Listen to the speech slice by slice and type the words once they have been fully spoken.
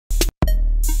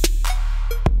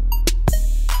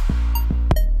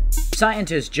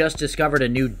Scientists just discovered a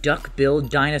new duck-billed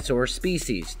dinosaur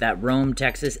species that roamed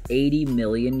Texas 80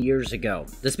 million years ago.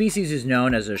 The species is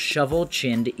known as a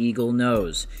shovel-chinned eagle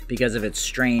nose because of its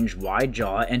strange wide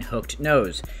jaw and hooked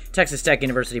nose. Texas Tech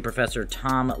University professor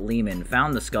Tom Lehman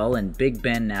found the skull in Big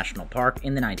Bend National Park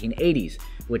in the 1980s,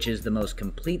 which is the most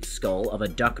complete skull of a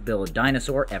duck-billed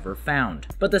dinosaur ever found.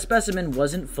 But the specimen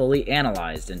wasn't fully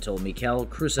analyzed until Miquel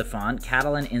Crusafont,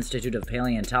 Catalan Institute of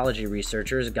Paleontology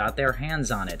researchers got their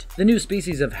hands on it. The new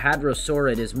species of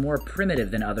hadrosaurid is more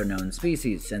primitive than other known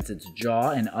species, since its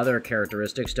jaw and other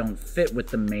characteristics don't fit with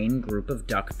the main group of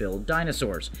duck-billed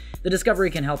dinosaurs. The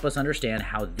discovery can help us understand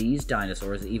how these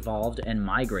dinosaurs evolved and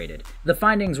migrated. The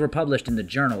findings were published in the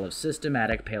Journal of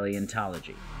Systematic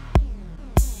Paleontology.